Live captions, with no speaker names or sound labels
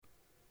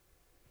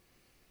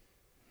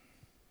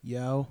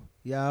Yo,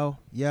 yo,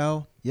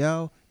 yo,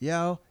 yo,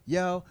 yo, yo,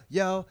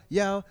 yo,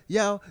 yo,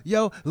 yo,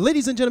 yo.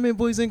 Ladies and gentlemen,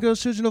 boys and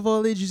girls, children of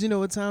all ages, you know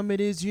what time it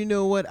is. You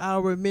know what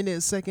hour,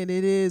 minute, second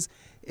it is.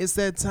 It's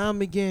that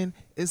time again.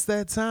 It's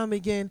that time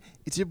again.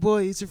 It's your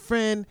boy, it's your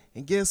friend.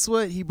 And guess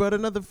what? He brought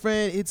another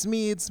friend. It's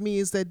me, it's me.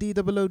 It's that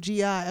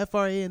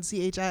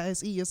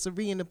DOOGIFRANCHISE. Yes,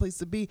 Serene, the place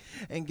to be.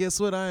 And guess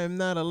what? I am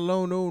not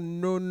alone. Oh,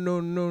 no, no,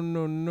 no,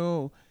 no,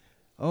 no.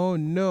 Oh,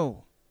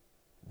 no.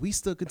 We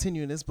still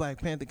continuing this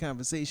Black Panther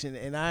conversation,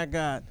 and I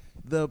got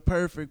the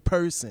perfect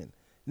person.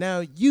 Now,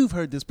 you've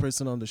heard this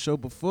person on the show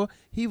before.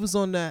 He was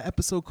on that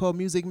episode called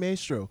Music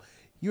Maestro.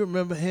 You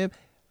remember him?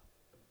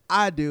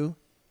 I do.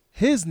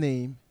 His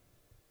name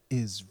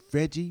is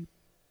Reggie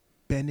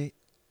Bennett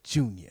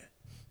Jr.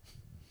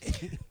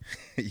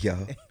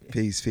 Yo,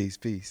 peace.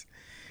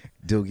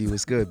 Doogie,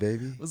 what's good,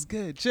 baby? What's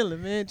good?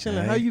 Chilling, man. Chilling.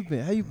 All How right. you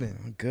been? How you been?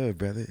 I'm good,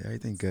 brother.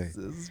 Everything good.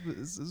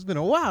 It's been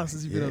a while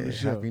since you've been on the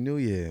show. Happy New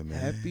Year, man.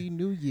 Happy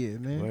New Year,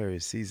 man.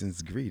 Word,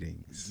 season's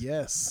greetings.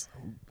 Yes.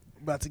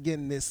 About to get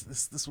in this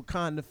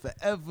Wakanda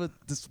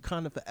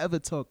forever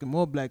talk and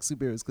more black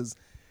superheroes, because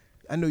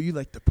I know you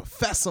like the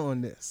professor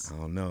on this. I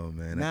don't know,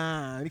 man.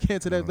 Nah, you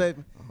can't do that,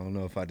 baby. I don't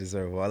know if I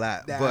deserve all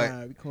that,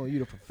 Nah, we calling you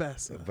the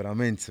professor. but I'm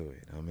into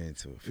it. I'm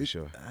into it for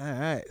sure. All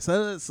right,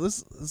 so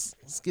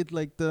let's get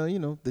like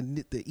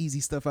the easy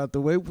stuff out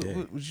the way.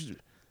 Yeah.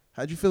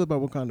 How'd you feel about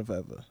Wakanda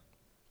Forever?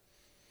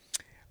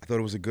 I thought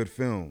it was a good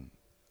film.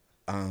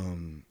 I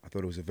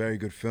thought it was a very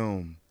good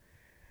film.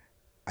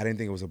 I didn't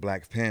think it was a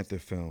Black Panther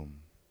film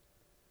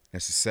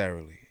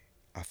necessarily.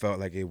 I felt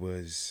like it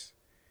was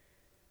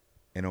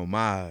an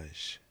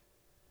homage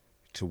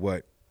to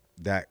what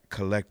that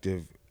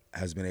collective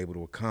has been able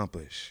to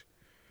accomplish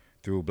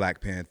through Black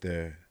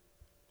Panther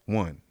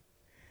 1.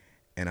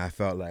 And I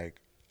felt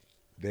like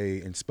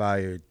they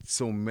inspired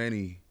so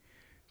many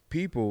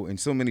people in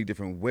so many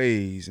different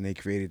ways, and they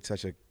created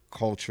such a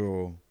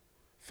cultural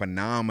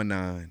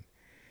phenomenon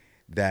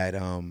that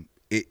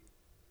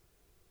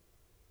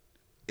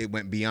it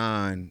went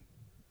beyond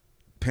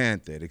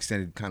Panther. It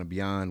extended kind of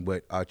beyond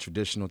what our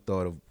traditional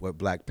thought of what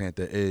Black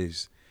Panther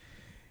is.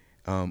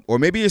 Or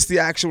maybe it's the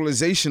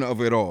actualization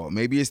of it all.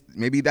 Maybe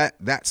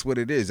that's what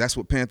it is. That's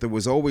what Panther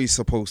was always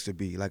supposed to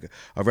be, like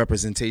a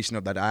representation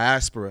of the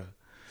diaspora.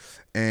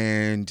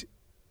 And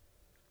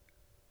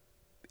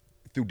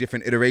through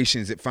different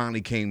iterations, it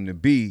finally came to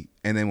be.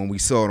 And then when we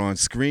saw it on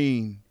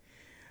screen,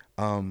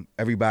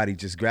 everybody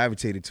just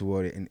gravitated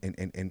toward it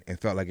and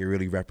felt like it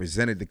really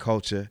represented the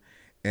culture.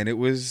 And it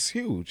was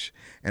huge.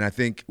 And I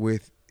think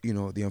with,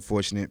 the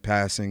unfortunate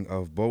passing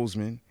of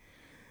Boseman,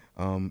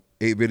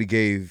 it really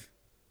gave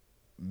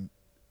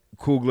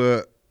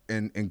Coogler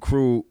and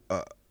crew,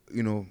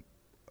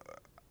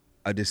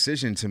 a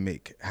decision to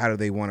make. How do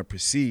they want to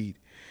proceed?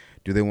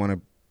 Do they want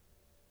to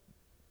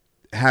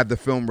have the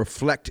film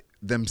reflect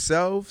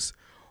themselves,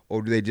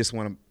 or do they just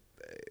want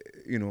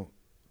to,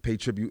 pay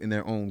tribute in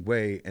their own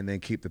way and then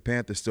keep the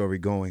Panther story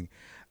going?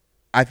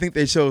 I think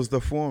they chose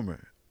the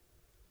former.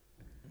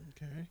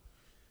 Okay.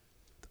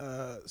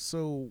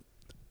 So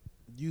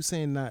you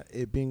saying not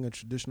it being a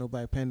traditional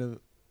Black Panther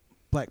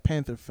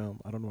film?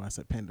 I don't know why I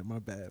said panda. My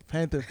bad.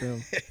 Panther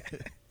film.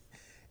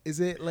 Is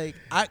it like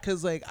I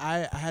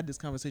had this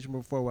conversation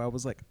before where I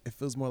was like, it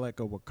feels more like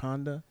a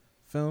Wakanda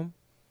film,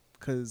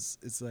 because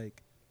it's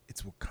like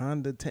it's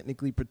Wakanda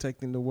technically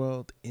protecting the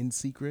world in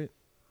secret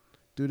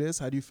through this.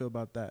 How do you feel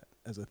about that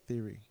as a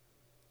theory?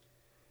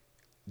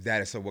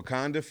 That it's a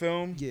Wakanda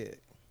film? Yeah.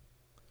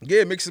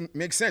 Yeah, it makes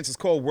sense. It's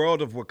called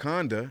World of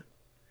Wakanda.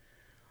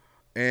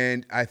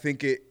 And I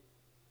think it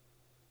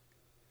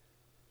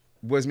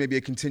was maybe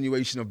a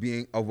continuation of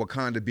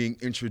Wakanda being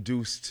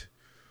introduced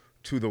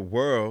to the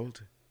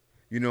world,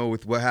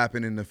 with what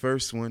happened in the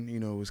first one.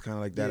 It was kind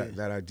of like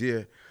that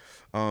idea.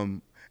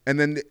 And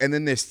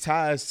then there's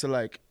ties to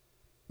like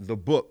the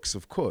books,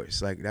 of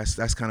course. Like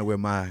that's kind of where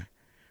my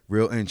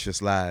real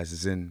interest lies,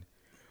 is in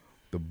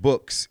the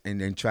books,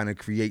 and then trying to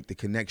create the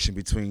connection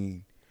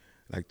between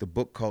like the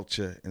book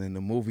culture and then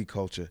the movie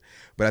culture.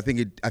 But I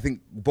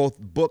think both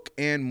book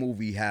and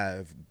movie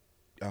have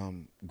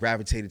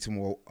gravitated to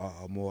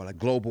more like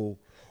global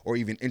or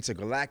even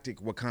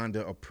intergalactic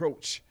Wakanda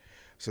approach,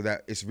 so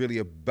that it's really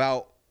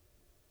about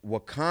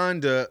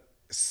Wakanda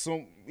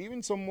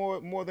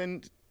more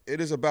than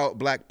it is about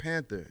Black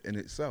Panther in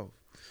itself.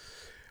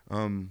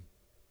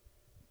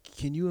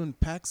 Can you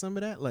unpack some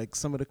of that, like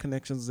some of the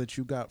connections that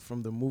you got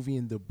from the movie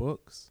and the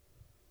books?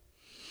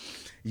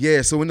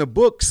 Yeah, so in the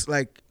books,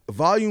 like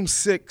Volume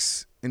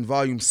 6 and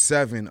Volume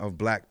 7 of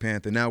Black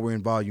Panther, now we're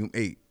in Volume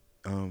 8.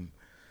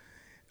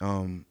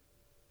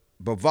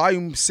 But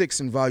Volume 6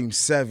 and Volume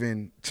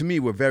 7, to me,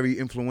 were very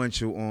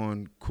influential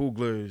on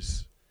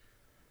Coogler's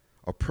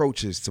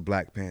approaches to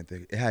Black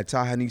Panther. It had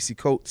Ta-Nehisi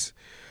Coates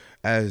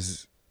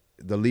as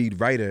the lead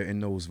writer in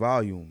those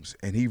volumes,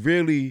 and he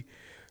really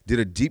did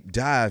a deep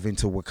dive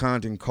into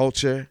Wakandan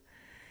culture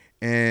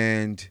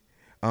and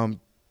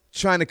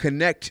trying to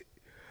connect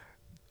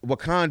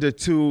Wakanda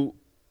to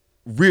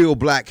real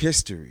Black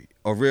history,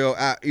 or real,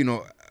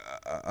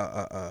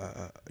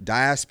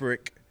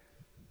 diasporic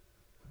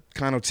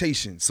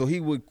connotations. So he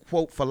would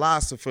quote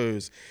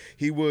philosophers.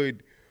 He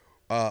would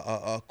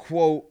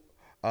quote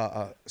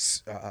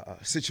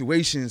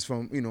situations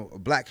from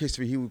Black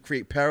history. He would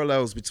create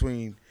parallels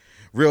between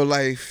real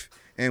life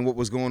and what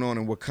was going on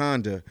in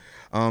Wakanda.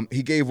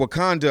 He gave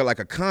Wakanda like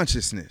a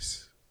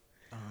consciousness.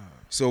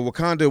 So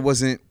Wakanda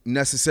wasn't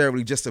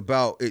necessarily just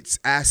about its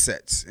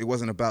assets. It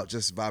wasn't about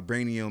just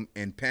vibranium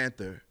and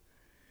Panther.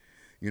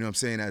 You know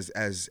what I'm saying?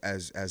 As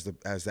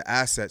the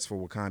assets for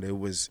Wakanda, it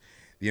was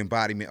the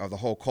embodiment of the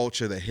whole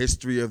culture, the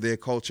history of their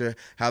culture,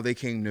 how they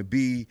came to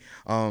be,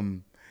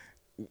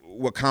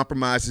 what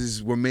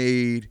compromises were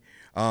made,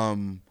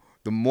 the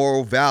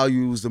moral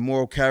values, the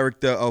moral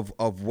character of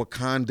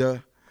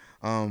Wakanda,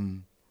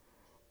 and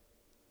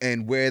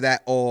where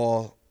that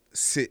all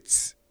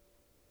sits,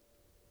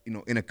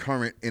 in a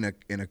current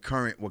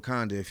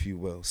Wakanda, if you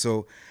will.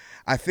 So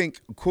I think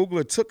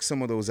Coogler took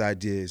some of those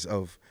ideas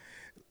of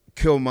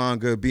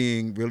Killmonger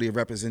being really a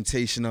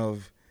representation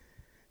of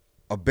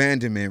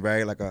abandonment,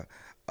 right? Like a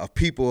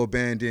people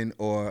abandoned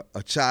or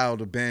a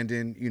child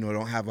abandoned,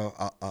 don't have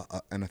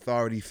an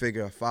authority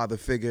figure, a father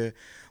figure,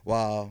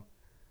 while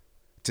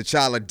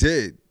T'Challa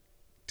did.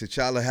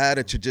 T'Challa had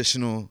a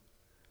traditional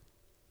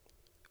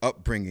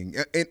upbringing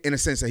in a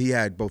sense that he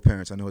had both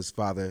parents. I know his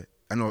father,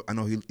 I know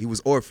he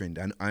was orphaned.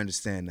 I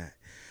understand that.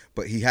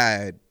 But he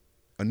had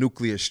a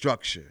nuclear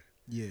structure.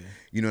 Yeah.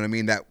 You know what I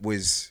mean? That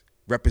was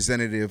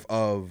representative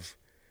of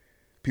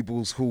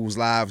people whose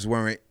lives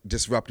weren't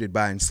disrupted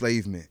by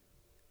enslavement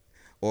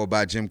or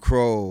by Jim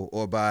Crow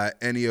or by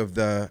any of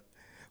the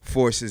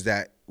forces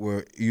that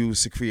were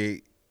used to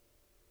create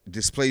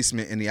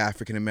displacement in the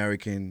African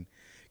American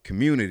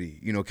community.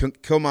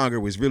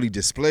 Killmonger was really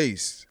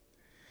displaced.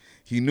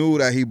 He knew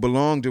that he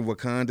belonged in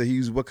Wakanda. He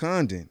was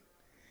Wakandan.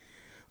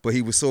 But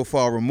he was so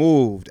far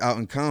removed out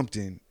in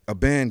Compton,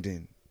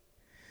 abandoned.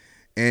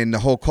 And the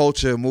whole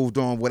culture moved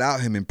on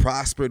without him and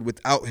prospered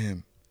without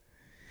him.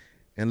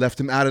 And left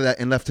him out of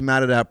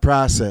that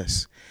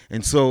process.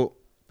 And so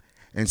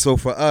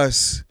for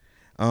us,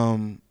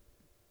 for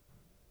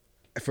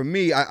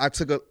me, I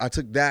took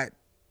that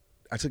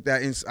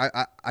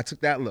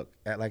look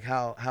at like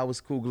how was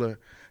Coogler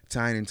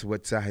tying into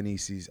what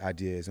Ta-Nehisi's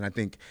idea is. And I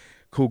think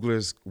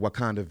Coogler's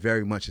Wakanda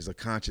very much is a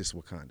conscious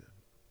Wakanda.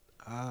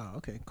 Ah,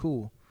 okay,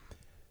 cool.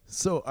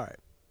 So, all right,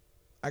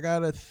 I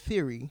got a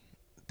theory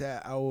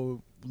that I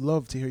would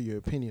love to hear your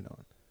opinion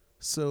on.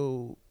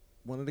 So,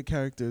 one of the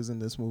characters in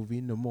this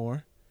movie,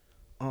 Namor,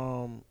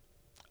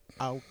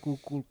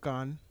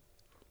 Al-Kukulkan,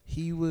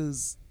 he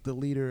was the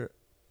leader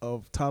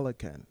of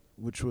Talokan,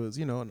 which was,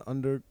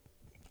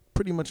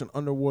 pretty much an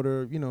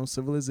underwater,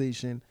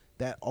 civilization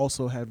that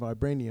also had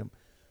vibranium.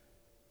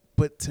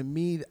 But to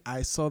me,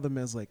 I saw them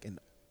as like an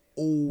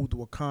old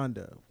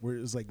Wakanda, where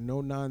it was like no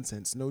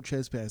nonsense, no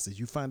trespasses.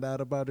 You find out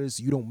about us,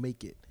 you don't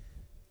make it.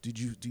 Do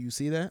you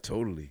see that?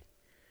 Totally.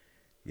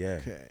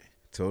 Yeah. Okay.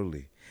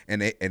 Totally.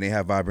 And they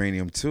have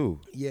vibranium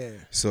too. Yeah.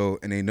 So,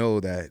 and they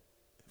know that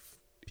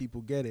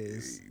people get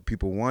it.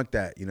 People want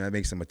that. That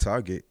makes them a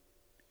target.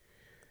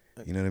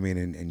 You know what I mean?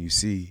 And you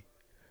see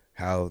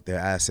how their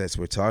assets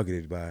were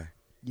targeted by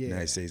the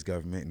United States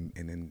government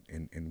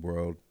and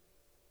world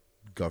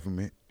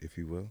government, if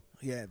you will.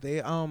 Yeah,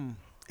 they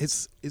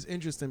it's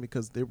interesting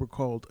because they were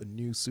called a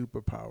new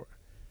superpower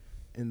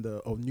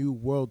a new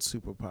world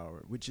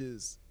superpower, which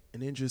is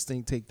an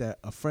interesting take that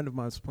a friend of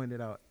mine's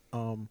pointed out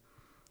in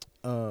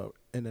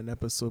an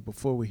episode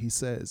before, where he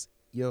says,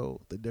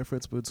 the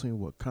difference between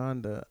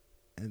Wakanda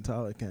and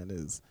Talokan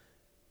is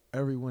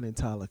everyone in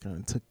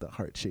Talokan took the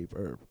heart-shaped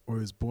herb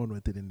or is born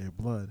with it in their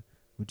blood,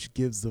 which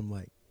gives them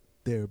like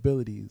their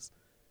abilities.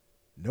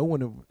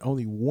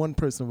 Only one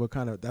person in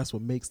Wakanda, that's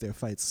what makes their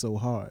fights so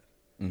hard.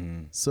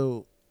 Mm-hmm.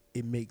 So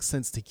it makes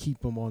sense to keep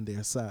them on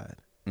their side.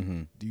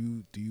 Mm-hmm.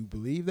 Do you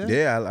believe that?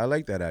 Yeah, I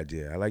like that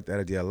idea. I like that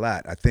idea a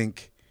lot. I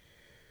think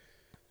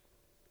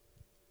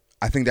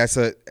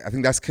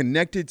that's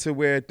connected to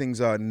where things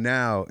are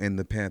now in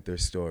the Panther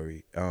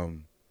story.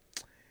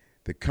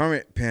 The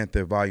current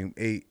Panther, Volume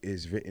 8,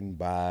 is written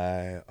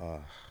by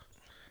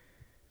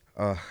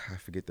I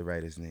forget the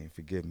writer's name.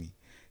 Forgive me.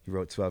 He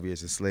wrote 12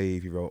 Years a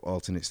Slave. He wrote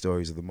alternate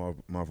stories of the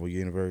Marvel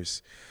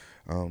Universe.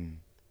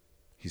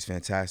 He's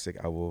fantastic.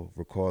 I will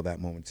recall that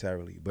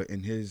momentarily. But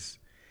in his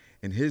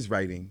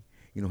writing,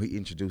 he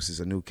introduces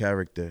a new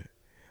character,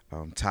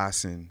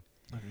 Tossin.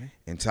 Okay.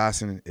 And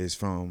Tossin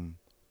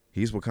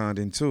he's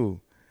Wakandan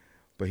too,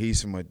 but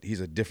he's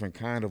a different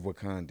kind of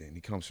Wakandan.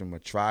 He comes from a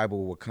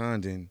tribal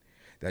Wakandan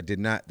that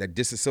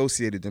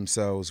disassociated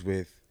themselves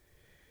with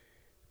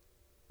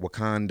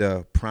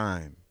Wakanda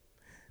Prime.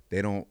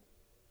 They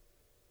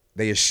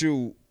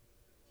eschew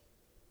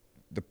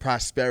the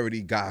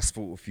prosperity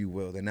gospel, if you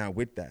will. They're not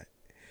with that.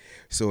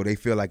 So they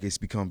feel like it's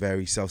become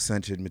very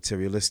self-centered,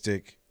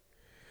 materialistic,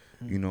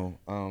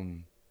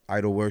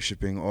 idol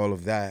worshiping, all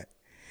of that.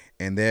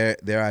 And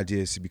their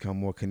idea is to become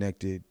more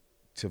connected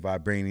to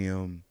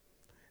vibranium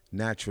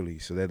naturally.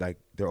 So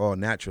they're all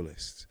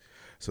naturalists.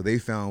 So they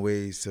found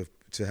ways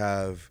to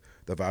have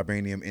the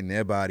vibranium in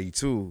their body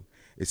too.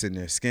 It's in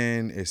their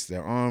skin. It's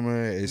their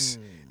armor. It's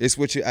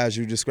what you, as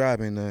you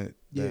describe in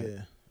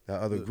the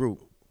other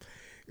group.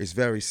 It's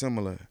very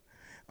similar.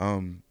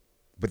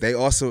 But they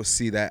also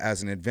see that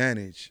as an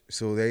advantage.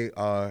 So they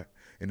are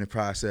in the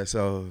process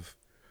of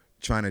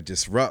trying to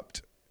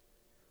disrupt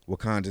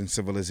Wakandan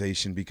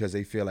civilization because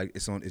they feel like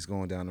it's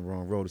going down the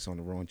wrong road. It's on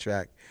the wrong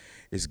track.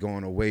 It's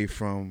going away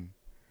from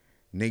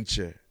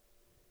nature,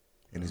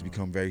 and it's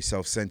become very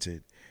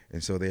self-centered.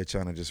 And so they're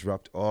trying to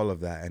disrupt all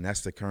of that, and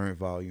that's the current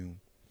volume.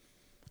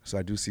 So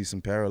I do see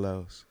some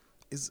parallels.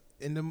 Is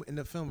in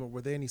the film,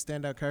 were there any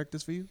standout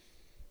characters for you?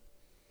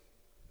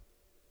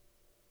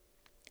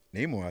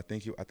 Namor, I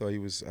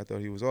thought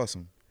he was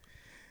awesome.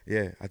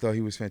 Yeah, I thought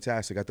he was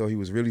fantastic. I thought he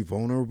was really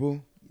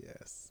vulnerable.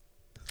 Yes.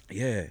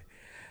 Yeah,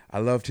 I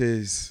loved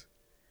his.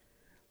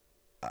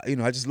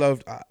 I just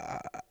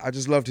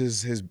loved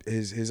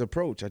his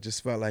approach. I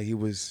just felt like he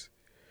was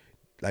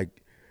like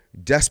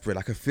desperate.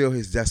 I could feel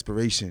his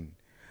desperation.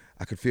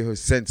 I could feel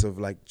his sense of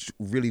like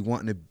really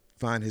wanting to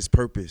find his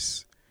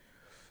purpose,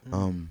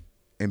 and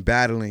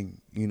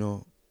battling.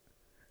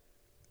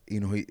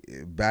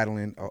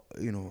 Battling.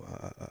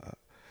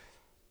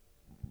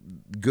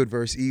 Good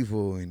versus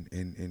evil,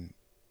 and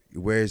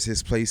where's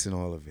his place in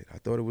all of it. I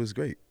thought it was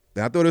great.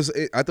 And I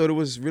thought it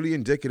was really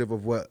indicative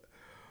of what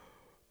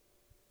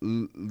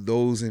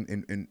those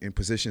in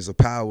positions of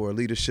power or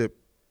leadership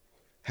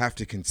have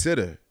to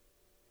consider.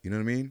 You know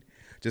what I mean?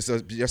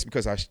 Just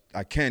because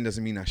I can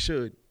doesn't mean I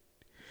should.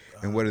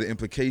 And what are the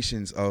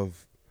implications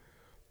of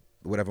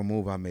whatever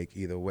move I make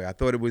either way? I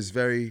thought it was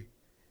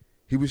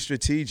he was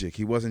strategic.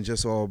 He wasn't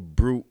just all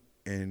brute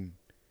and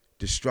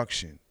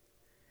destruction.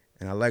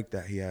 And I like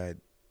that he had,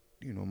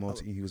 he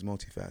was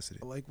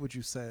multifaceted. I like what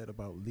you said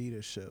about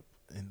leadership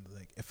and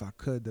like, if I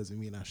could doesn't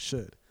mean I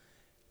should.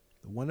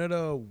 One of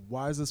the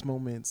wisest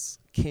moments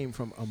came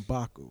from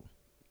M'Baku,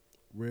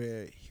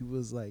 where he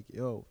was like,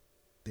 yo,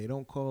 they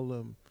don't call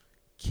him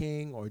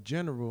king or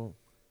general.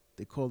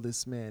 They call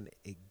this man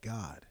a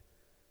god.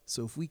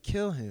 So if we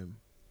kill him,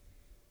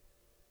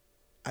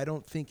 I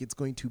don't think it's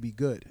going to be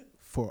good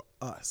for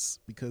us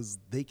because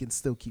they can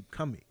still keep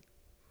coming.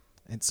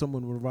 And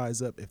someone will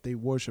rise up if they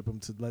worship him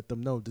to let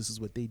them know this is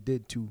what they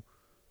did to.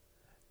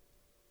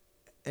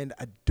 And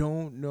I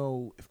don't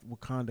know if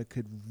Wakanda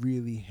could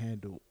really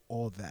handle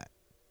all that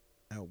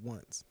at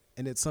once.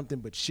 And it's something,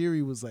 but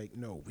Shuri was like,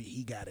 no,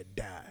 he got to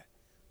die.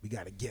 We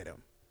got to get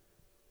him.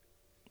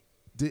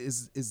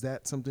 Is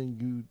that something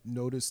you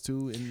noticed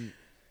too?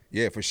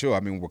 Yeah, for sure. I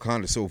mean,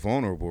 Wakanda's so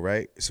vulnerable,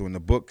 right? So in the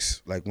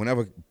books, like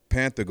whenever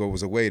Panther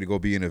goes away to go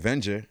be an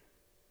Avenger,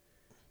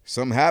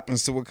 something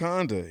happens to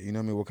Wakanda. You know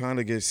what I mean?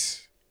 Wakanda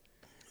gets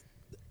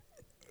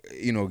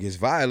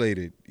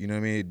violated. You know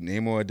what I mean?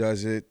 Namor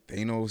does it.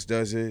 Thanos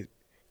does it.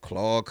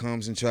 Claw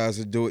comes and tries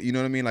to do it. You know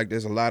what I mean? Like he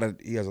has a lot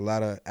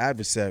of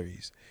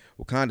adversaries.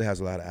 Wakanda has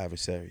a lot of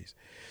adversaries.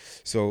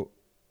 So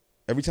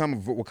every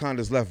time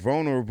Wakanda's left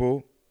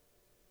vulnerable,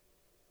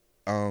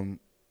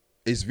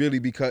 it's really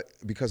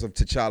because of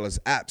T'Challa's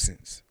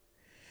absence.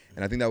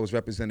 And I think that was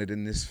represented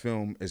in this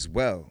film as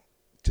well.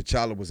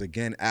 T'Challa was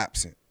again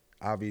absent.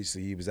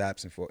 Obviously, he was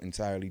absent for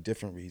entirely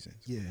different reasons.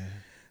 Yeah.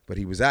 But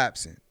he was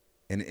absent.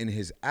 And in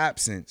his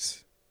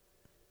absence,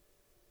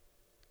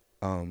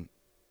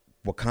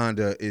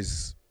 Wakanda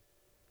is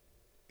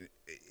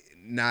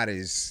not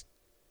as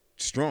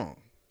strong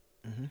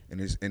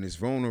and is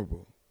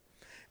vulnerable.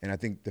 And I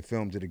think the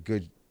film did a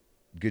good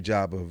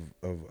job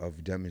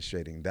of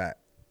demonstrating that.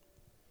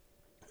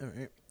 All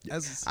right.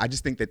 I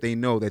just think that they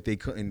know that they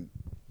couldn't.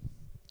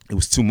 It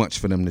was too much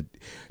for them to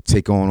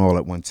take on all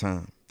at one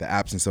time. The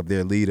absence of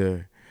their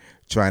leader,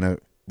 trying to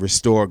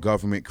restore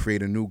government,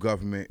 create a new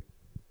government,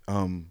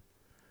 and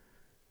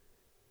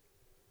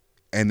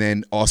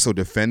then also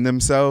defend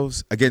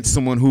themselves against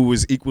someone who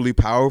was equally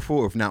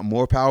powerful, if not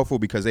more powerful,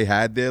 because they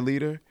had their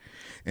leader,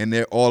 and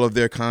all of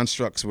their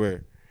constructs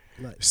were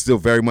still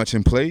very much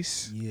in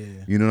place. Yeah.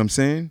 You know what I'm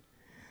saying?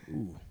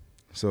 Ooh.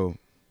 So.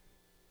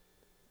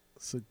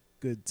 It's a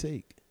good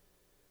take.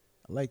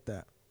 I like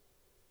that.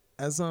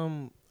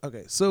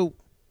 Okay, so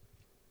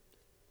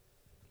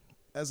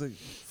as a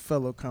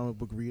fellow comic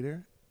book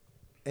reader,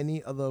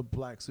 any other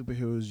black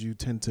superheroes you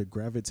tend to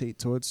gravitate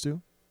towards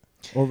to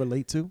or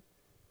relate to?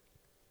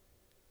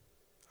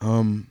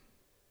 I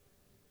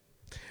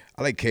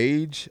like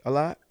Cage a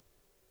lot.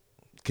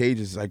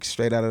 Cage is like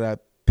straight out of that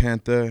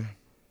Panther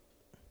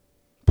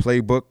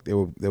playbook.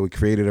 They were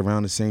created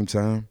around the same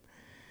time.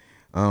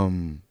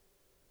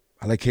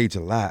 I like Cage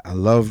a lot. I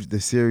loved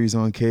the series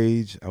on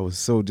Cage. I was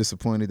so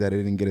disappointed that it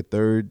didn't get a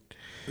third.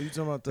 Are you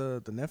talking about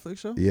the Netflix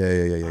show? Yeah.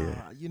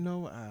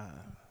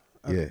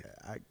 Yeah.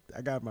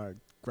 I got my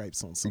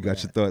gripes on some. You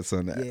got your thoughts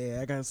on that? Yeah,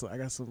 I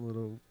got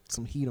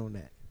some heat on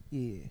that.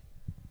 Yeah.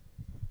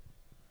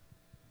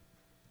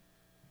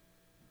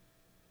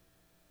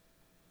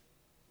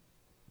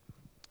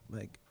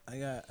 Like I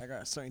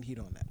got certain heat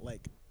on that.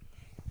 Like,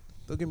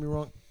 don't get me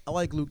wrong, I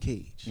like Luke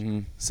Cage.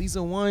 Mm-hmm.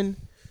 Season 1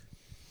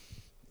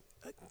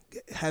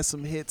 has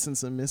some hits and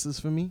some misses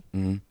for me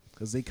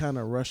because they kind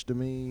of rushed the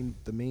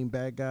main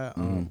bad guy.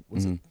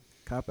 Was it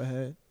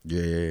Copperhead?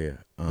 Yeah.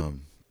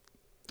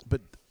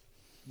 But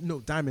no,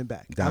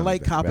 Diamondback. I Diamondback,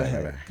 like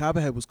Copperhead. right.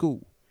 Copperhead was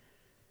cool.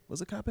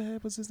 Was it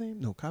Copperhead? What's his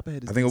name? No,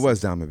 Copperhead is I think it DC.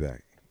 was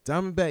Diamondback.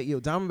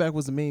 Diamondback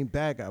was the main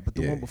bad guy, but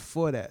the Yeah. one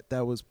before that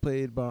was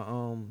played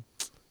by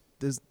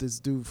this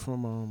dude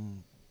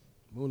from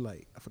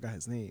Moonlight. I forgot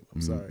his name.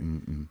 I'm sorry.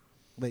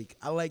 Like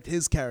I liked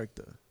his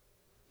character.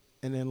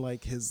 And then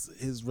like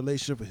his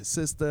relationship with his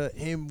sister,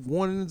 him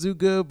wanting to do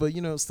good, but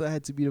still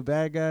had to be the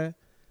bad guy.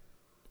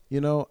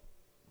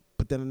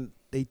 But then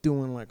they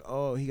doing like,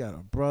 oh, he got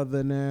a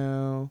brother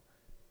now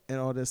and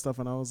all that stuff,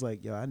 and I was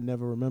like, yo, I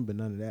never remember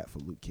none of that for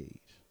Luke Cage.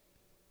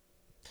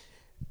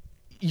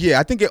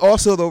 Yeah, I think it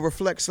also though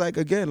reflects like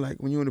again like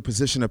when you're in a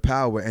position of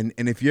power and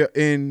if you're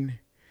in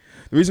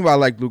the reason why I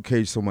like Luke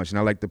Cage so much and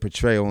I like the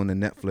portrayal in the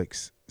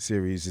Netflix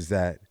series is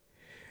that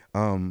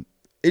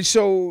it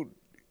showed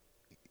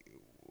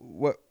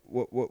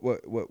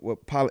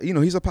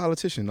he's a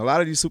politician. A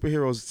lot of these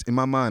superheroes in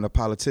my mind are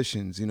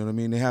politicians, you know what I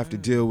mean? They have to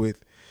deal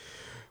with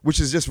which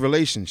is just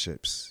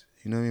relationships.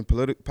 You know what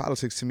I mean?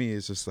 Politics to me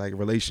is just like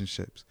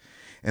relationships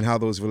and how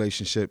those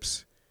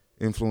relationships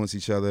influence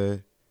each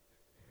other.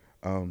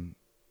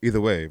 Either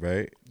way,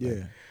 right? Yeah.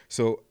 Like,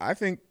 so I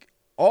think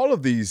all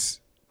of these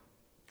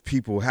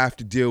people have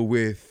to deal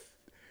with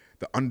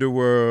the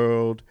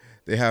underworld.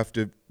 They have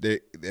to,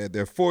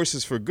 they're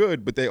forces for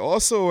good, but they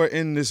also are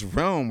in this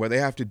realm where they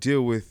have to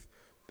deal with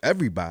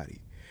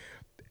everybody.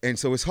 And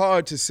so it's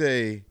hard to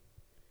say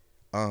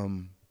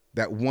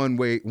that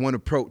one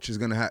approach is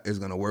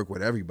gonna work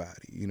with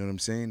everybody. You know what I'm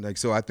saying? Like,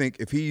 so I think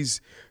if he's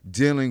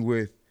dealing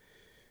with,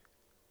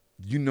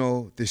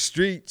 the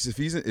streets,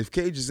 if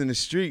Cage is in the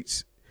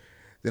streets,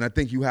 then I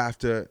think you have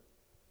to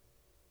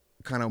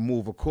kind of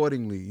move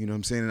accordingly. You know what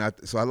I'm saying? And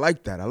so I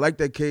like that. I like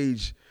that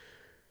Cage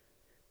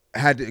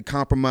had to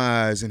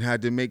compromise and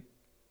had to make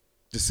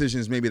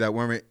decisions maybe that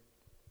weren't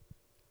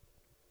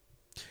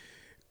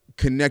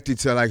connected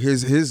to like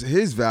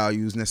his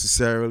values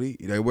necessarily.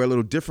 They were a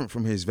little different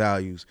from his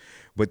values,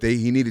 but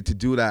he needed to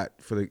do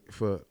that for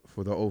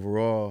the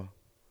overall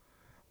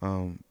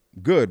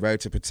good,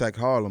 right? To protect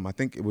Harlem. I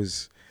think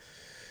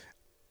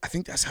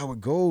that's how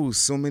it goes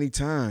so many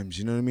times.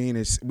 You know what I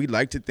mean? We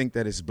like to think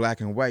that it's black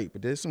and white,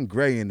 but there's some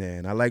gray in there,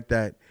 and I like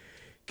that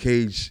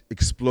Cage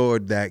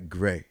explored that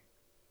gray.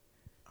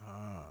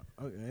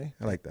 Okay.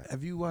 I like that.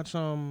 Have you watched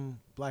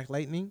Black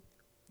Lightning?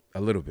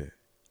 A little bit.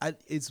 I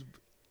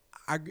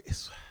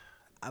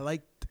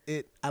liked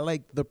it. I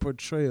like the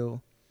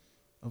portrayal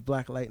of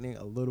Black Lightning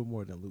a little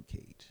more than Luke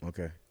Cage.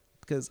 Okay.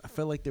 Because I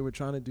felt like they were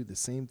trying to do the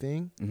same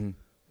thing,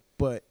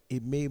 but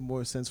it made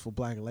more sense for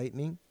Black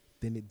Lightning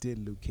than it did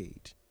Luke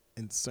Cage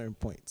in certain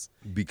points.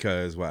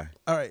 Because why?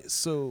 All right,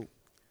 so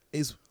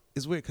it's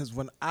weird because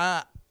when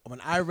I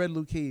read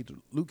Luke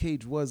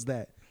Cage was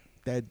that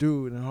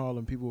dude in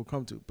Harlem people would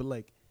come to, but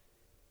like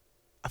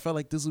I felt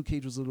like this Luke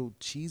Cage was a little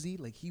cheesy.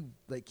 Like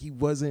he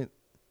wasn't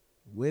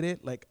with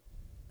it. Like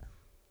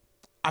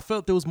I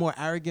felt there was more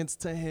arrogance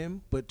to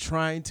him, but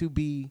trying to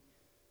be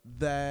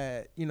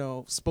that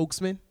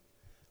spokesman.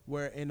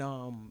 Where in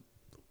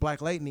Black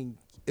Lightning,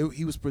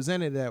 he was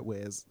presented that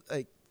way as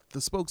like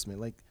the spokesman.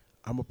 Like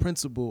I'm a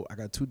principal. I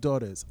got 2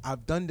 daughters.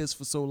 I've done this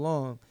for so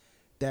long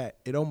that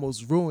it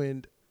almost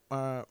ruined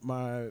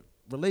my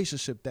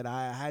relationship that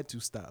I had to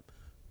stop.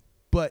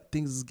 But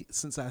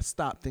since I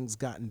stopped, things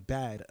gotten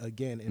bad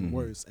again and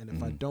worse. And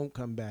if I don't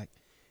come back,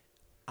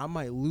 I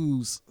might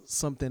lose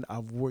something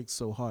I've worked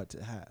so hard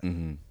to have.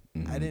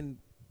 I didn't.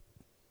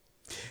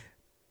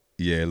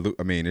 Yeah,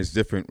 I mean, it's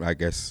different, I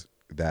guess,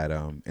 that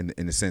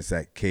in the sense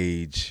that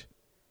Cage,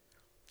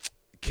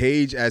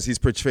 as he's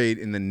portrayed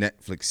in the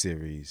Netflix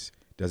series,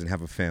 doesn't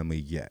have a family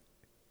yet.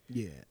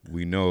 Yeah.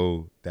 We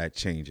know that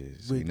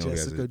changes. With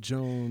Jessica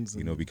Jones.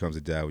 Becomes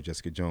a dad with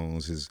Jessica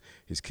Jones.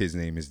 His kid's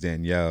name is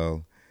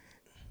Danielle.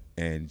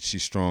 And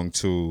she's strong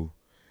too.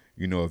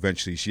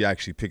 Eventually she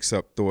actually picks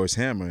up Thor's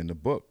hammer in the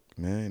book,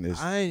 man.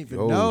 I didn't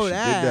even know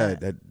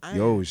that. Did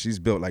that. She's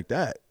built like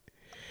that.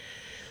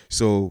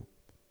 So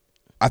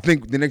I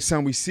think the next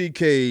time we see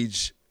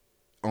Cage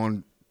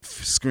on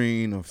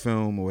screen or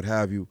film or what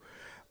have you,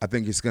 I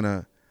think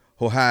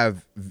he'll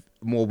have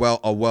a more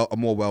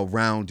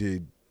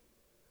well-rounded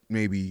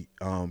maybe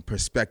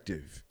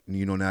perspective.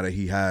 Now that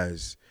he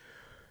has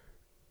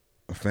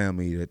a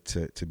family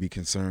to be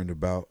concerned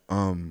about.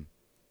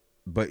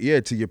 But yeah,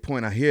 to your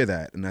point, I hear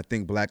that, and I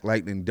think Black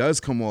Lightning does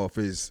come off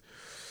as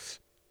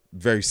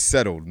very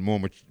settled,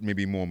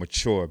 maybe more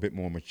mature, a bit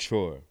more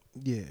mature.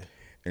 Yeah.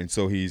 And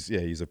so he's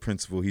a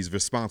principal. He's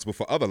responsible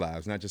for other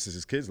lives, not just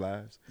his kids'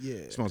 lives.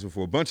 Yeah. Responsible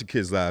for a bunch of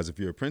kids' lives if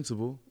you're a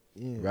principal,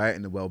 right?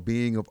 And the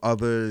well-being of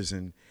others,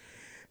 and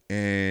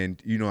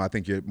I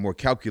think you're more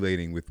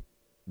calculating with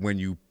when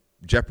you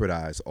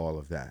jeopardize all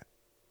of that,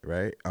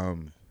 right?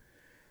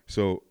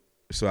 So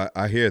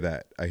I hear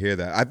that.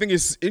 I think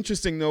it's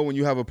interesting though when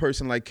you have a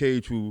person like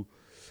Cage who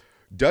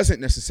doesn't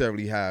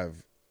necessarily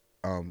have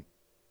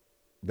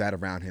that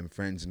around him,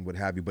 friends and what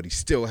have you, but he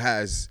still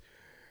has.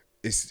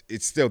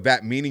 It's still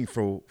that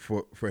meaningful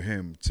for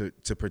him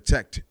to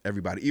protect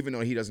everybody, even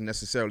though he doesn't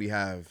necessarily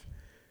have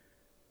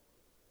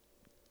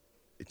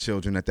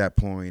children at that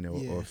point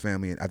or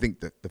family. And I think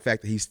the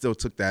fact that he still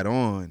took that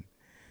on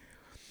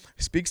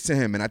speaks to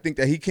him. And I think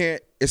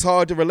that it's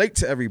hard to relate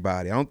to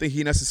everybody. I don't think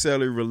he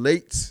necessarily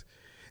relates.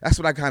 That's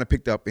what I kind of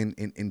picked up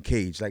in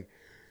Cage. Like,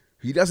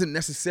 he doesn't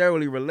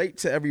necessarily relate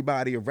to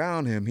everybody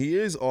around him. He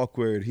is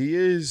awkward. He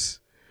is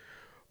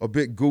a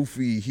bit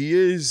goofy. He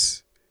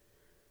is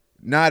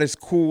not as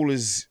cool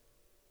as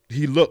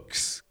he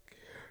looks.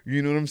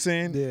 You know what I'm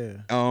saying?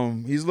 Yeah.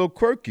 He's a little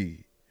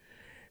quirky.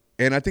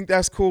 And I think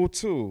that's cool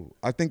too.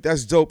 I think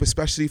that's dope,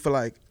 especially for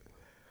like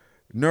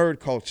nerd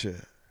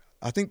culture.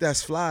 I think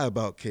that's fly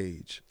about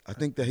Cage. I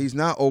think that he's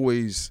not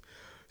always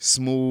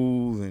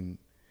smooth and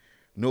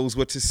knows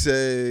what to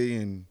say,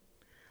 and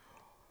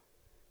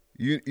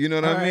you know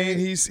what I mean?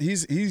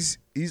 He's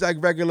like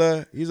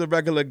regular. He's a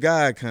regular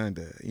guy,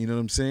 kinda. You know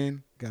what I'm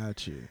saying?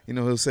 Got you. You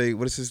know, he'll say,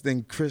 what is his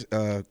thing?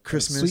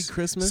 Christmas. Sweet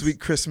Christmas. Sweet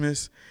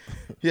Christmas.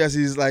 He has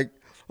these like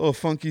little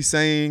funky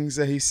sayings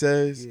that he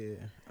says. Yeah.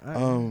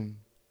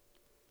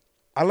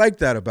 I like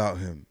that about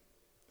him.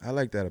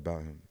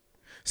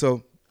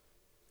 So,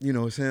 you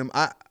know, it's him.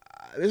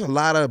 There's a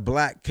lot of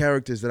black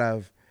characters that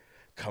I've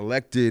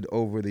collected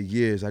over the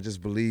years. I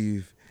just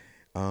believe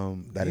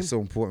that it's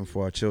so important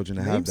for our children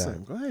to have that.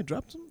 Some. Go ahead,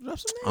 drop some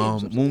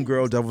names. Moon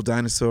Girl, Devil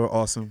Dinosaur,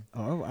 awesome.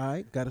 Oh, all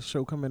right. Got a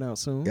show coming out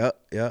soon. Yep.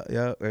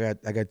 I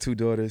got 2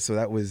 daughters, so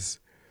that was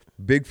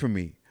big for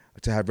me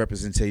to have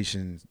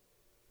representation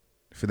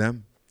for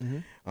them.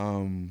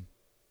 Mm-hmm.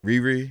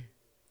 Riri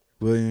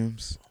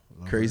Williams,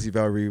 Crazy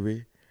about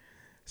Riri.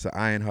 So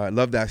Ironheart,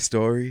 love that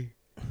story.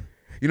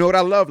 You know what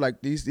I love?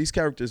 Like these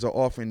characters are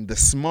often the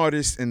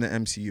smartest in the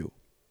MCU.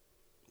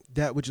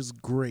 That which is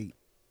great.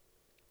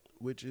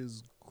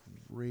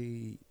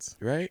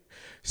 Right?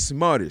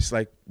 Smartest.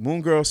 Like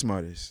Moon Girl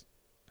smartest.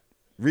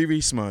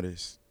 Riri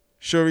smartest.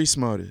 Shuri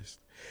smartest.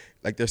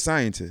 Like they're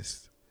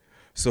scientists.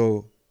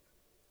 So,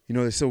 you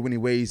know, there's so many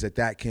ways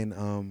that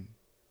can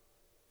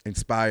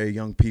inspire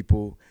young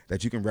people,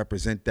 that you can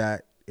represent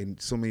that in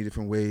so many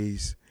different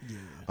ways.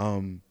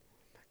 Yeah.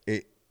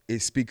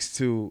 It speaks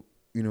to,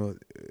 you know,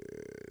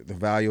 the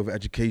value of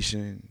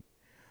education,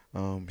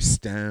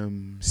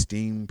 STEM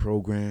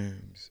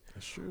programs.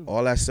 That's true.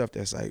 All that stuff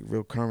that's like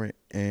real current,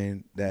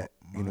 and that,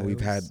 you know,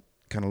 we've had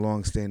kind of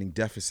long-standing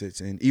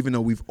deficits. And even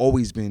though we've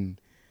always been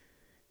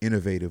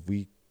innovative,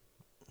 we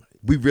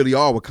really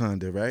are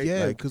Wakanda, right?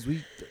 Yeah, because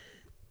we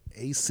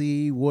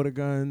AC, water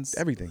guns,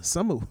 everything.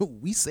 Summer,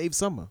 we save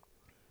summer.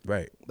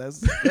 Right. I'm gonna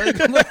say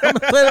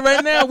it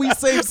right now. We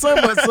save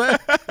summer, son.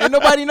 Ain't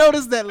nobody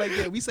noticed that. Like,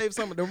 yeah, we save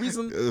summer. The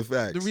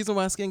reason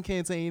why skin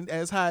cancer ain't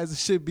as high as it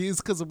should be is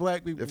because of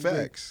black people.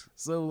 Facts.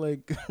 So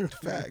like,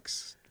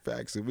 facts.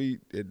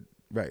 And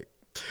right.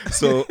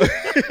 So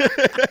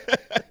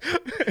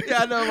yeah,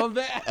 I know. I'm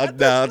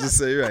bad. I'll just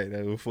say right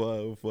now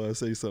before I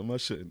say something I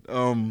shouldn't.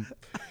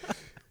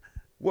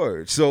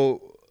 Word.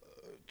 So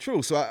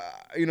true. So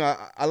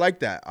I like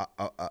that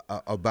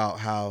about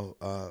how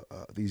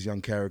these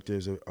young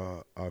characters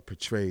are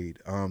portrayed.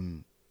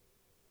 You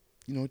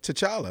know,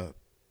 T'Challa,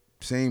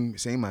 same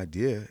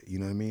idea. You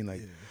know what I mean?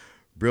 Like,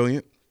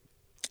 brilliant.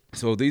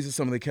 So these are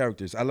some of the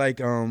characters I like.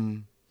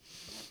 The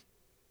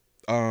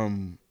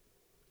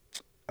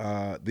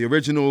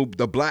original,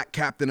 the Black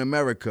Captain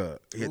America.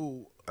 He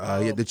had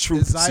the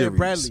Truth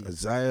series.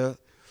 Isaiah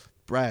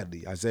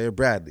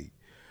Bradley.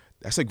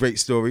 That's a great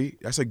story.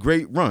 That's a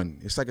great run.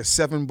 It's like a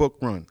 7-book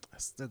run. I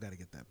still got to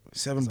get that book.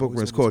 7-book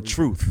run. It's called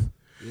Truth.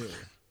 Yeah.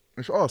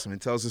 It's awesome.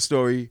 It tells the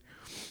story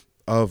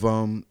of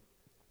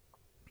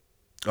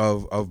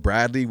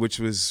Bradley, which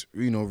was,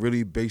 you know,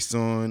 really based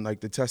on like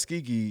the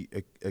Tuskegee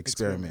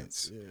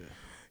experiments. Yeah.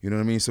 You know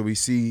what I mean? So we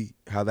see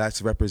how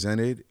that's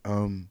represented.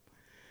 So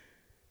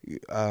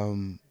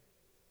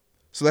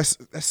that's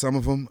some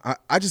of them.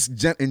 I just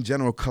in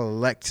general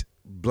collect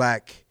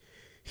black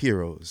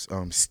heroes.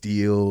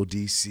 Steel,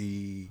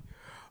 DC.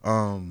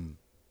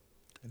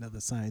 Another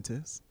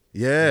scientist.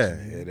 Yeah,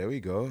 there we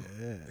go.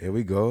 Yeah. There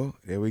we go.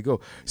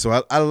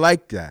 So I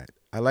like that.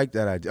 I like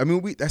that idea. I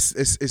mean,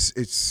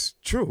 it's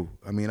true.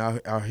 I mean,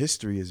 our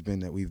history has been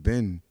that we've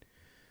been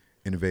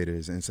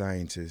innovators and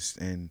scientists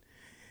and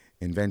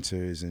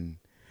inventors, and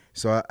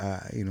so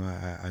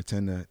I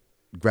tend to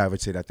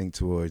gravitate, I think,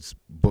 towards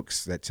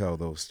books that tell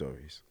those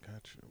stories.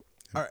 Gotcha.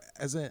 All right,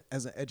 as an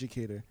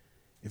educator,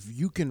 if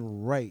you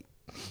can write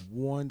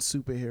one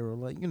superhero,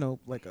 like, you know,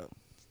 like a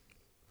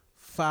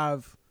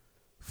five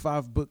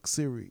book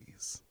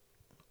series,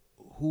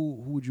 who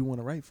would you want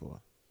to write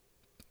for?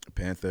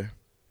 Panther.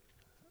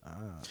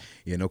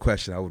 Yeah, no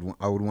question. I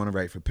would want to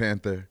write for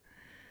Panther.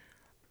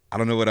 I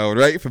don't know what I would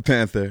write for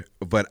Panther,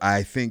 but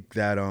I think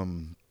that I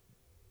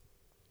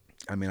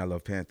mean, I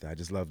love Panther. I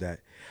just love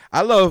that.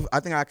 I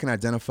think I can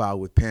identify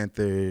with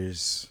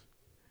Panther's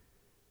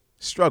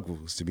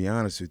struggles, to be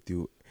honest with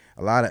you.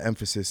 A lot of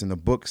emphasis in the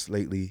books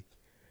lately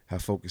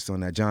have focused on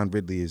that. John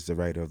Ridley is the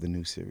writer of the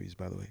new series,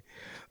 by the way.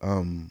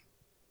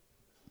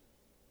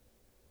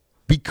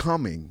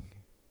 Becoming.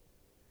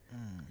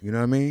 You know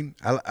what I mean?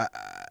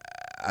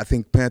 I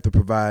think Panther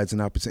provides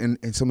an opportunity,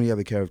 and so many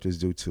other characters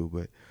do too,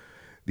 but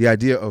the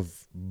idea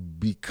of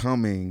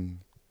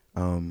becoming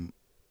who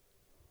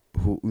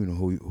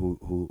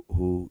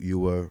you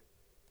were,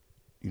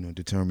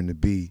 determined to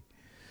be.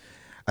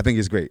 I think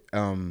it's great.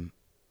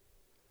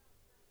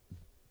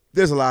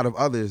 There's a lot of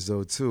others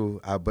though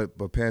too,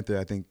 but Panther,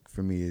 I think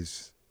for me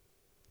is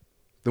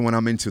the one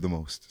I'm into the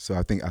most. So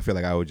I feel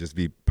like I would just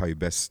be probably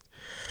best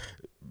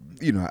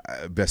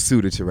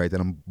suited to write that.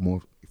 I'm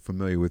more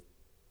familiar with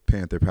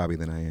Panther probably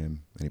than I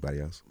am anybody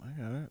else. I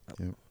got it.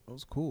 Yep. That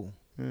was cool.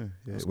 Yeah.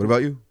 What cool.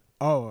 about you?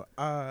 Oh,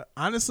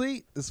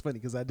 honestly, it's funny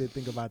because I did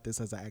think about this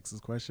as I asked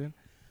this question.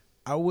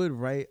 I would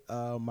write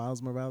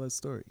Miles Morales'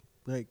 story.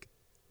 Like,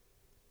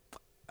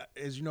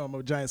 as you know, I'm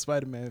a giant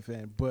Spider-Man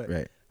fan, but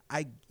Right.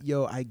 I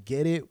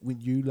get it when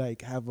you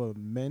like have a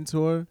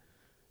mentor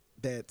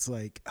that's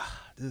like,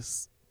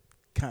 this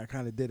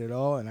kind of did it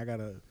all, and I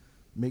gotta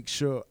make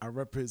sure I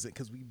represent,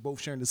 because we both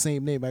sharing the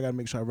same name. I gotta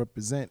make sure I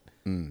represent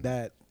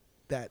that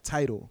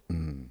title.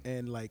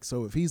 And like,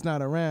 so if he's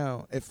not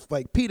around, if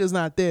like Peter's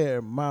not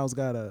there, Miles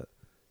gotta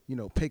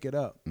pick it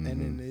up. And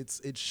then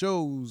it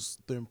shows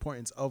the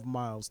importance of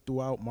Miles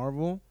throughout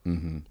Marvel.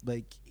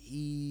 Like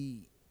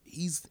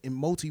he's in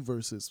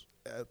multiverses.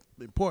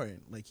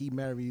 Important. Like he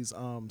marries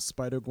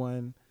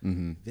Spider-Gwen.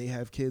 They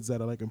have kids that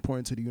are like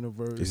important to the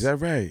universe. Is that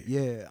right?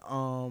 Yeah.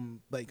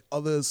 Like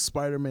other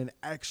Spider-Men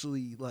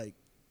actually like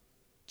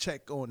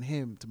check on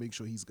him to make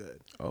sure he's good.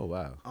 Oh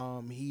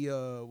wow. He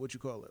what you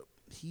call it?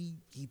 He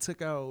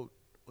took out,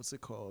 what's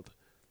it called,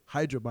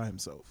 Hydra by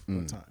himself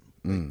one time.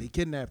 Like, they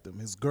kidnapped him.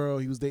 His girl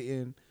he was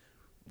dating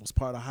was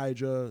part of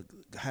Hydra,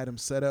 had him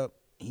set up.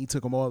 He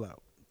took them all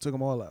out.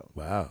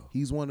 Wow.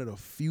 He's one of the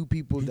few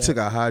people He that took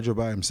out Hydra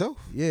by himself?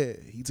 Yeah,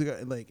 he took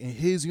out, like, in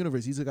his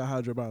universe, he took out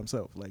Hydra by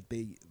himself. Like,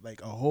 they,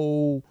 like, a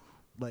whole,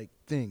 like,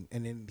 thing.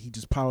 And then he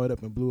just powered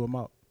up and blew him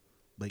out.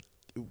 Like,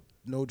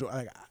 no joke.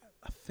 Like,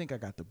 I think I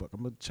got the book.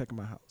 I'm going to check in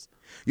my house.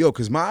 Yo,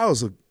 because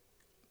Miles,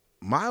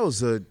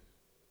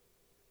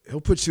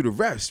 he'll put you to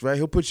rest, right?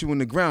 He'll put you in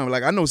the ground.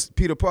 Like, I know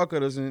Peter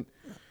Parker doesn't.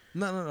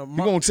 No.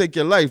 He won't take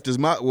your life.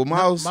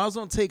 Miles? Miles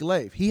don't take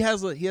life. He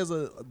has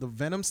the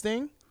Venom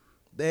sting.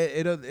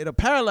 It'll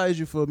paralyze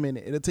you for a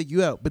minute. It'll take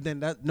you out. But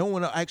then no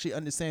one actually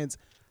understands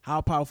how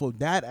powerful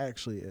that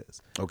actually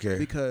is. Okay.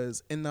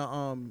 Because in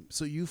the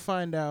so you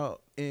find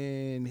out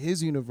in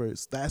his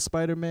universe that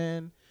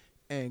Spider-Man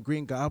and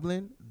Green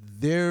Goblin,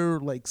 their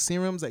like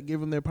serums that gave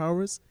them their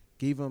powers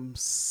gave them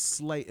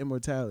slight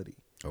immortality.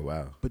 Oh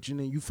wow. But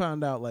you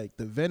found out like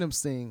the Venom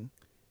sting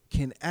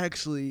can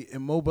actually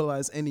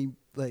immobilize any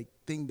like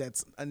thing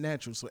that's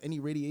unnatural. So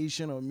any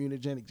radiation or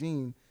immunogenic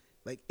gene,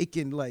 like it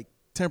can like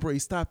temporarily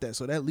stop that.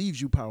 So that leaves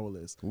you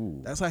powerless.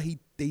 Ooh. That's how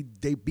they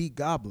beat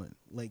Goblin.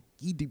 Like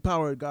he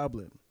depowered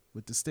Goblin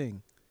with the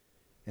sting.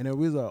 And then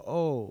we was like,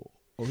 oh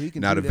he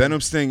can now do the that.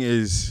 Venom sting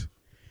is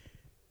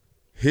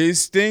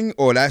his sting,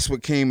 or that's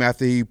what came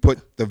after he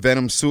put the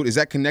Venom suit? Is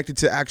that connected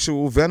to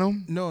actual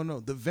Venom? No.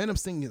 The Venom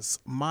sting is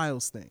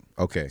Miles' thing.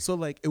 Okay. So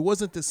like it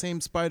wasn't the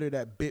same spider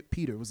that bit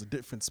Peter. It was a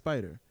different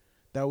spider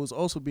that was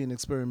also being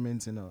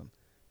experimented on.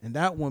 And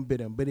that one bit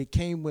him. But it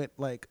came with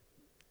like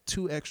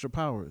 2 extra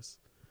powers,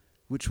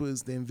 which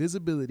was the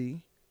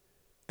invisibility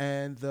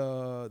and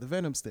the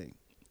Venom sting.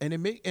 And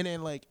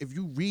then like if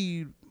you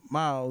read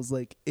Miles,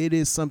 like it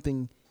is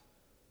something,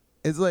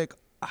 it's like,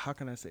 how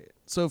can I say it?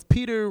 So if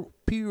Peter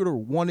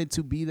wanted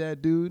to be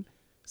that dude,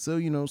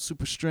 so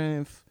super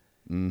strength,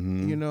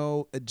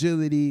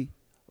 agility,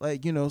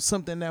 like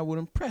something that would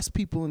impress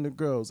people and the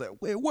girls, like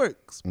it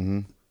works.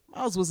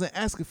 Miles wasn't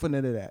asking for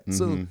none of that.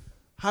 So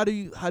how do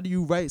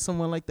you write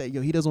someone like that?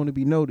 Yo, he doesn't want to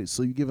be noticed,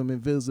 so you give him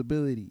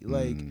invisibility.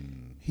 Like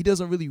he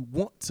doesn't really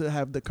want to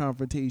have the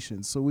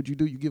confrontation. So what you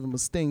do, you give him a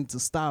sting to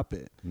stop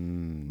it.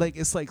 Like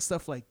it's like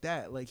stuff like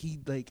that. Like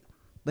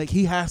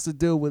he has to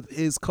deal with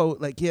his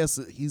code. Like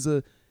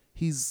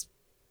he's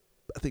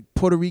I think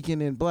Puerto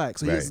Rican and black,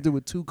 so he has to deal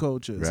with 2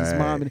 cultures. His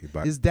mom and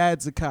his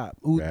dad's a cop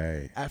who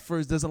at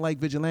first doesn't like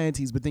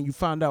vigilantes, but then you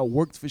find out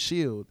worked for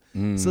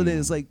S.H.I.E.L.D. So then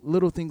it's like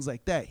little things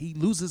like that. He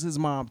loses his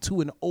mom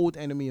to an old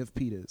enemy of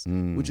Peter's,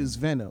 which is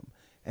Venom,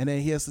 and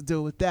then he has to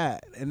deal with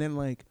that. And then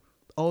like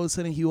all of a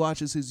sudden he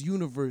watches his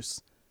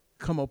universe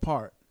come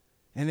apart,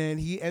 and then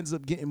he ends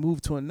up getting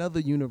moved to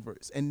another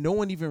universe, and no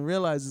one even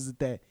realizes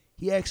that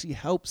he actually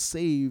helped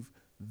save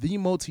the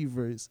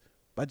multiverse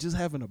by just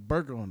having a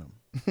burger on him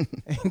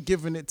and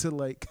giving it to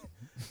like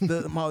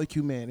the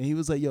Molecule Man. And he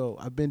was like, yo,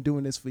 I've been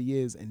doing this for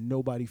years and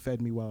nobody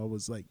fed me while I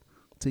was like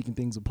taking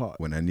things apart.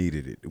 When I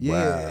needed it. Yeah.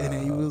 Wow. And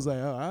then he was like,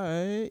 oh, all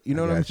right. You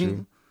know I what I mean?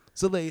 you.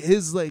 So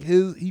like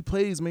he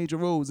plays major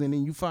roles, and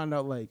then you find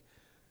out like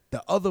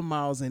the other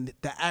Miles in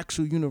the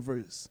actual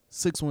universe,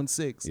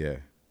 616,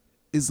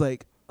 is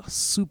like a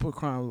super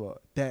crime lord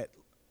that,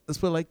 let's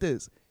put it like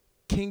this,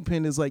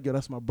 Kingpin is like, yo,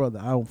 that's my brother.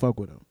 I don't fuck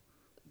with him.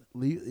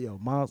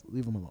 Miles,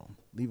 leave him alone.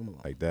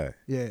 Like that.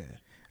 Yeah.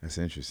 That's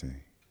interesting.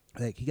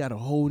 Like he got a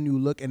whole new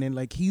look, and then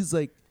like he's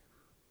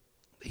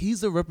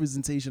a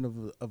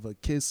representation of a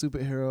kid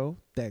superhero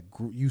that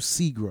you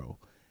see grow.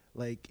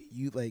 Like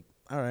you like,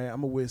 all right,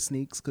 I'm gonna wear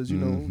sneaks because I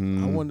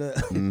want to.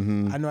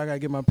 I know I gotta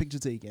get my picture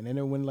taken, and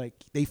then when like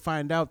they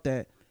find out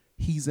that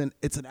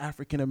it's an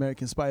African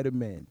American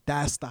Spider-Man.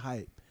 That's the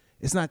hype.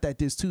 It's not that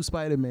there's two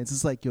Spider-Mans.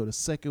 It's like, yo, the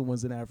second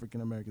one's an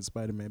African American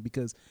Spider-Man,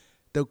 because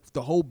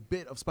the whole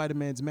bit of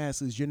Spider-Man's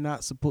mask is you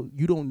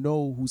don't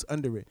know who's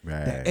under it.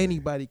 Right. That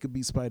anybody could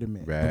be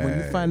Spider-Man. Right. And when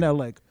you find out,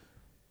 like,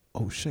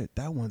 oh shit,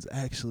 that one's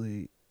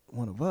actually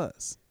one of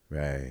us.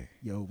 Right.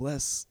 Yo,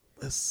 let's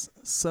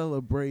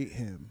celebrate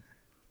him.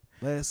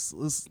 Let's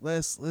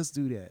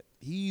do that.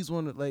 He's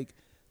one of, like,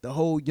 the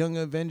whole Young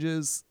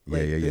Avengers.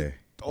 Like,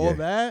 all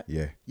that.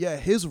 Yeah. Yeah,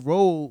 his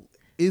role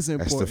is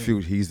important. That's the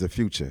future. He's the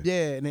future.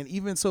 Yeah, and then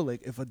even so,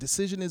 like, if a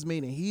decision is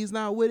made and he's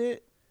not with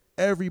it,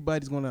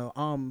 everybody's gonna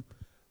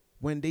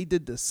when they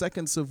did the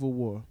second Civil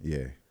War,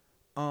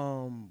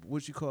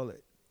 what you call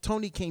it?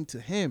 Tony came to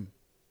him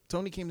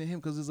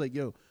because it's like,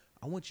 yo,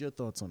 I want your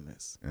thoughts on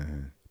this,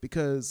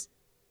 because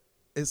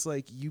it's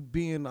like you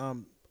being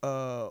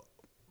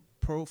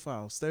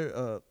profiled,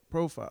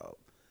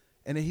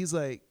 and then he's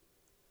like,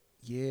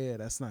 yeah,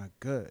 that's not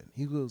good.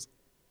 He goes,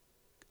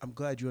 I'm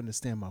glad you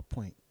understand my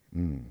point.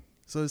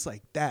 So it's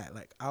like that.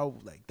 Like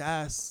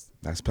that's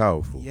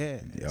powerful. Yeah.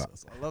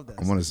 So I love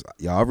that.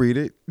 Y'all read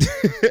it.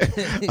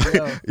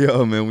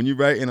 Yo, man, when you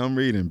writing, I'm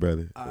reading,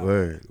 brother.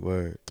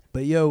 Word.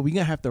 But yo, we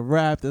gonna have to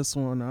wrap this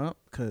one up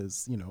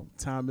because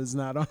time is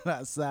not on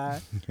our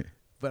side.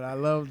 But I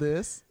love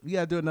this. We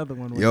gotta do another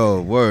one.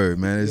 Yo, word,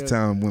 man. This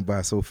time went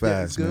by so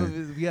fast,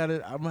 man.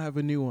 I'm gonna have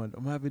a new one.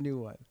 All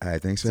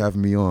right, thanks for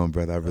having me on,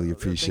 brother. I really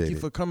appreciate it. Thank you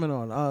for coming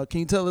on.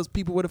 Can you tell us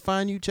people where to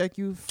find you, check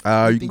you?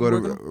 You can go to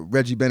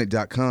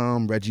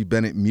ReggieBennett.com, Reggie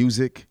Bennett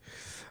Music,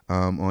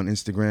 on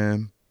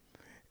Instagram,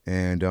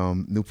 and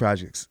new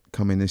projects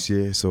coming this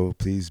year. So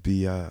please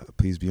be on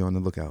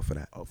the lookout for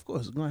that. Of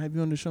course, we're gonna have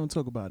you on the show and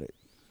talk about it.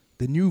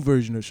 The new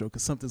version of the show,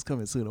 because something's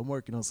coming soon. I'm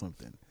working on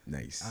something.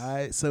 Nice. All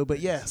right. So, but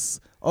yes,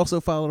 also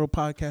follow the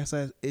podcast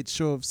at It's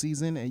Show of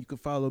Season, and you can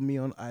follow me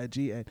on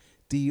IG at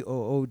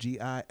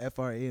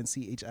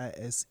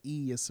DOOGIFRANCHISE.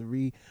 Yes,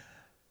 sirree.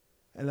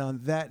 And on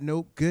that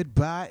note,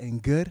 goodbye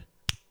and good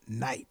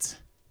night.